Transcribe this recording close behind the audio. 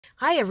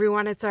Hi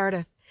everyone, it's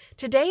Ardith.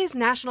 Today is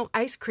National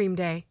Ice Cream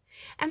Day,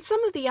 and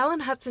some of the Ellen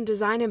Hudson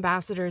Design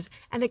Ambassadors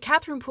and the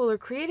Catherine Pooler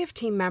Creative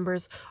Team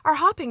members are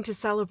hopping to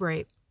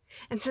celebrate.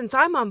 And since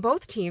I'm on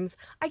both teams,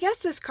 I guess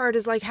this card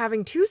is like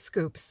having two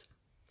scoops.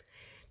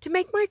 To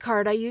make my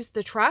card, I used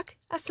the truck,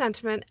 a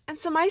sentiment, and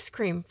some ice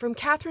cream from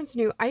Catherine's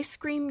new Ice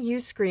Cream You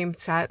Scream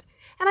set,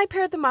 and I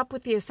paired them up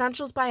with the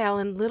Essentials by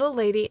Ellen Little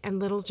Lady and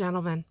Little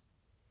Gentleman.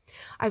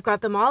 I've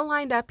got them all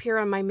lined up here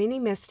on my Mini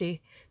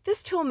Misty.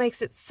 This tool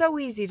makes it so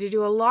easy to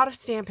do a lot of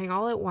stamping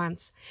all at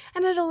once,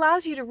 and it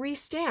allows you to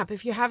re-stamp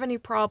if you have any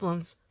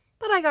problems.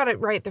 But I got it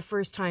right the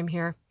first time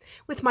here,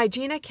 with my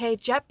Gina K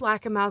Jet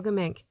Black Amalgam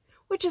ink,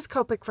 which is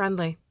Copic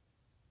friendly.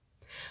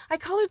 I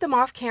colored them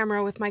off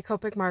camera with my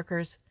Copic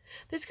markers.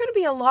 There's going to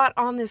be a lot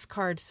on this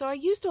card, so I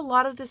used a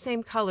lot of the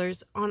same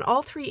colors on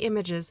all three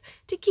images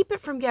to keep it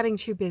from getting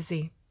too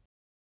busy.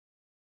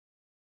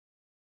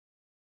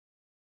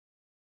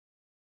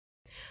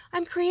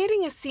 I'm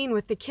creating a scene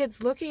with the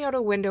kids looking out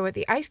a window at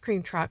the ice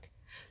cream truck,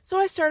 so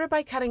I started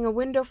by cutting a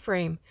window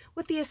frame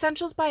with the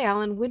Essentials by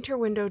Ellen Winter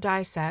Window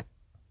die set.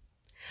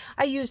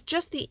 I used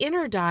just the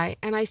inner die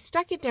and I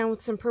stuck it down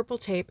with some purple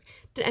tape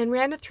and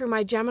ran it through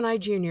my Gemini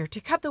Junior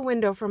to cut the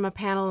window from a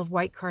panel of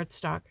white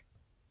cardstock.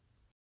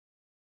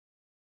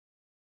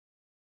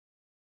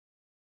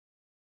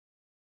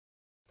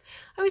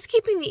 I was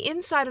keeping the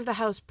inside of the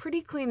house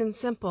pretty clean and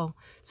simple,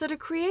 so to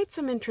create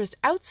some interest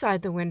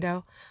outside the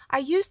window, I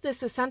used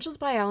this Essentials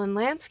by Ellen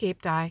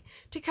landscape die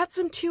to cut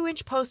some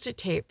 2-inch post-it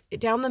tape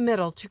down the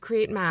middle to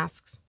create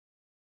masks.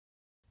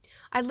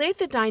 I laid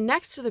the die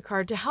next to the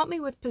card to help me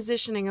with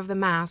positioning of the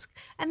mask,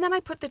 and then I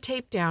put the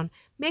tape down,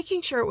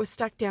 making sure it was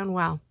stuck down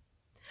well.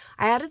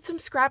 I added some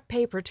scrap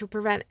paper to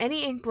prevent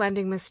any ink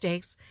blending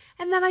mistakes,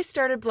 and then I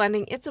started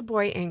blending It's a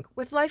Boy ink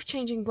with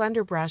life-changing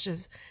blender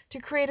brushes to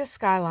create a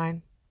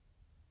skyline.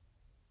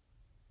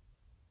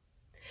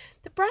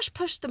 The brush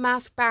pushed the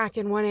mask back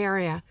in one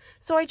area,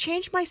 so I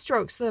changed my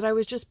strokes so that I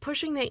was just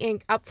pushing the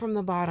ink up from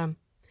the bottom.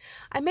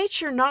 I made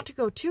sure not to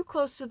go too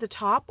close to the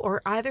top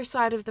or either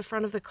side of the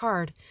front of the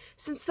card,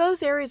 since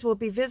those areas will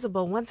be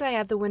visible once I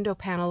add the window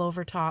panel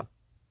over top.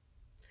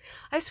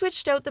 I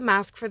switched out the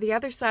mask for the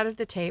other side of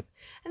the tape,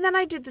 and then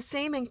I did the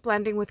same ink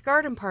blending with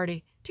Garden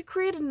Party to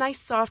create a nice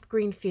soft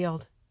green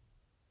field.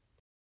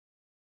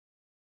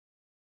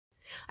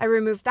 I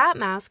removed that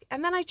mask,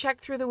 and then I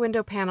checked through the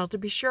window panel to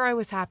be sure I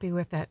was happy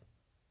with it.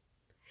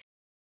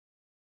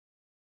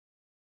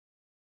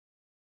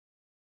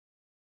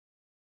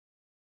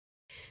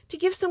 To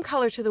give some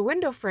color to the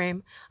window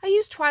frame, I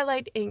used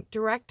Twilight ink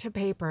direct to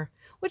paper,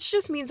 which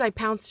just means I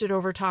pounced it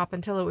over top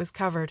until it was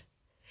covered.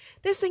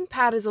 This ink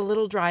pad is a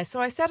little dry,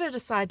 so I set it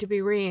aside to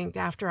be re-inked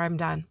after I'm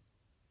done.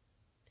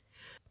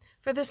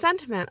 For the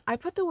sentiment, I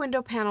put the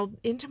window panel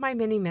into my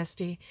Mini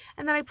Misty,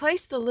 and then I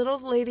placed the Little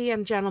Lady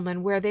and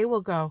Gentleman where they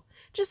will go,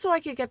 just so I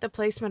could get the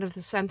placement of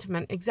the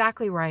sentiment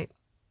exactly right.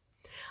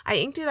 I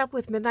inked it up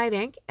with Midnight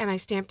ink, and I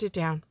stamped it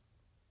down.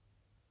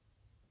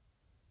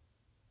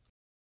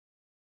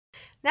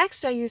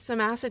 Next, I used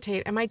some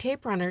acetate and my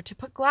tape runner to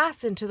put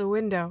glass into the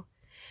window.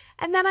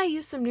 And then I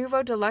used some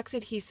Nuvo Deluxe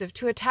adhesive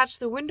to attach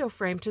the window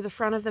frame to the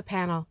front of the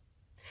panel.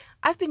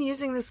 I've been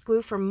using this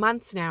glue for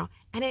months now,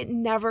 and it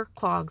never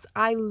clogs.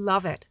 I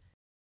love it.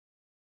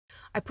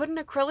 I put an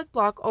acrylic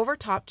block over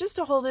top just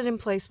to hold it in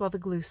place while the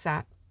glue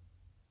set.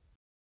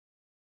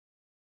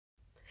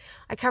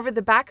 I covered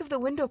the back of the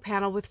window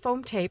panel with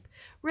foam tape,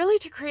 really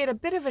to create a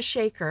bit of a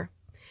shaker.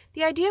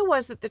 The idea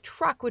was that the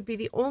truck would be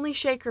the only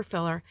shaker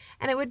filler,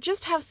 and it would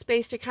just have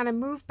space to kind of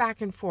move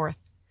back and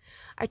forth.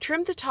 I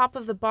trimmed the top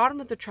of the bottom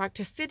of the truck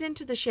to fit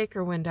into the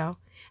shaker window,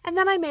 and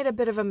then I made a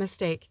bit of a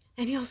mistake,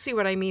 and you'll see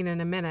what I mean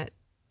in a minute.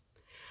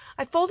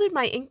 I folded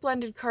my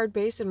ink-blended card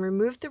base and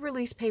removed the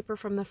release paper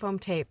from the foam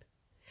tape.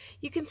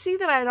 You can see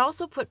that I had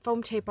also put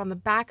foam tape on the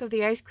back of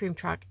the ice cream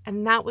truck,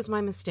 and that was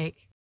my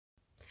mistake.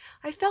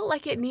 I felt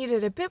like it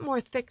needed a bit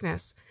more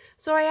thickness,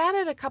 so I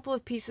added a couple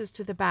of pieces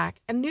to the back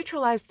and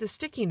neutralized the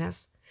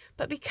stickiness,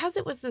 but because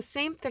it was the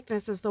same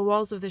thickness as the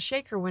walls of the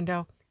shaker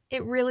window,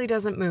 it really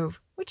doesn't move,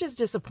 which is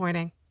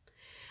disappointing.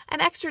 An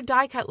extra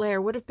die-cut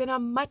layer would have been a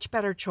much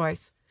better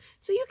choice,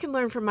 so you can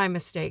learn from my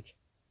mistake.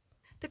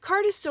 The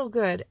card is still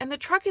good, and the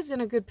truck is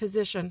in a good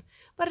position,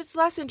 but it's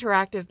less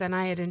interactive than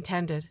I had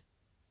intended.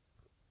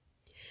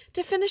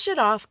 To finish it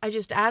off, I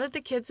just added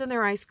the kids and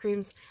their ice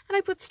creams, and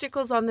I put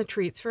stickles on the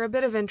treats for a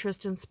bit of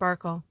interest and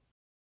sparkle.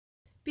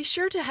 Be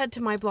sure to head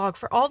to my blog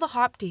for all the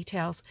hop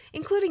details,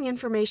 including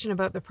information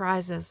about the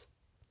prizes.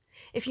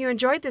 If you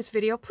enjoyed this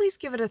video, please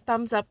give it a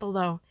thumbs up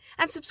below,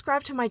 and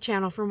subscribe to my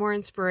channel for more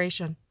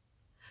inspiration.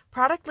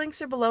 Product links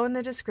are below in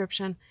the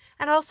description,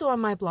 and also on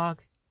my blog.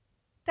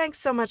 Thanks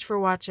so much for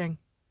watching.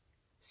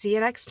 See you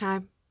next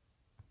time.